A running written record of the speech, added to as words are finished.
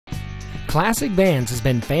Classic Vans has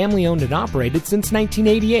been family owned and operated since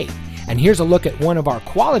 1988, and here's a look at one of our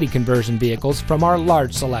quality conversion vehicles from our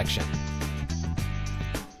large selection.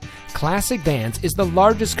 Classic Vans is the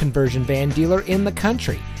largest conversion van dealer in the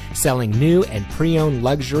country, selling new and pre-owned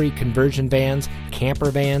luxury conversion vans, camper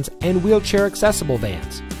vans, and wheelchair accessible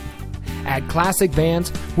vans. At Classic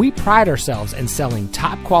Vans, we pride ourselves in selling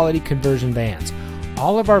top quality conversion vans.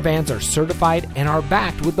 All of our vans are certified and are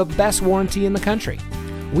backed with the best warranty in the country.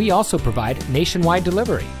 We also provide nationwide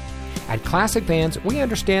delivery. At Classic Vans, we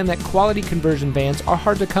understand that quality conversion vans are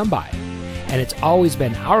hard to come by, and it's always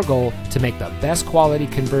been our goal to make the best quality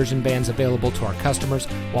conversion vans available to our customers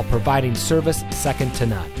while providing service second to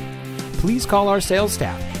none. Please call our sales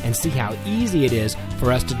staff and see how easy it is for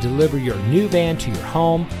us to deliver your new van to your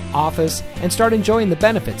home, office, and start enjoying the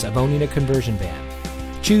benefits of owning a conversion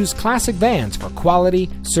van. Choose Classic Vans for quality,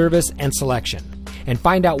 service, and selection, and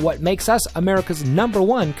find out what makes us America's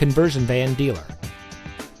 #1 conversion van dealer.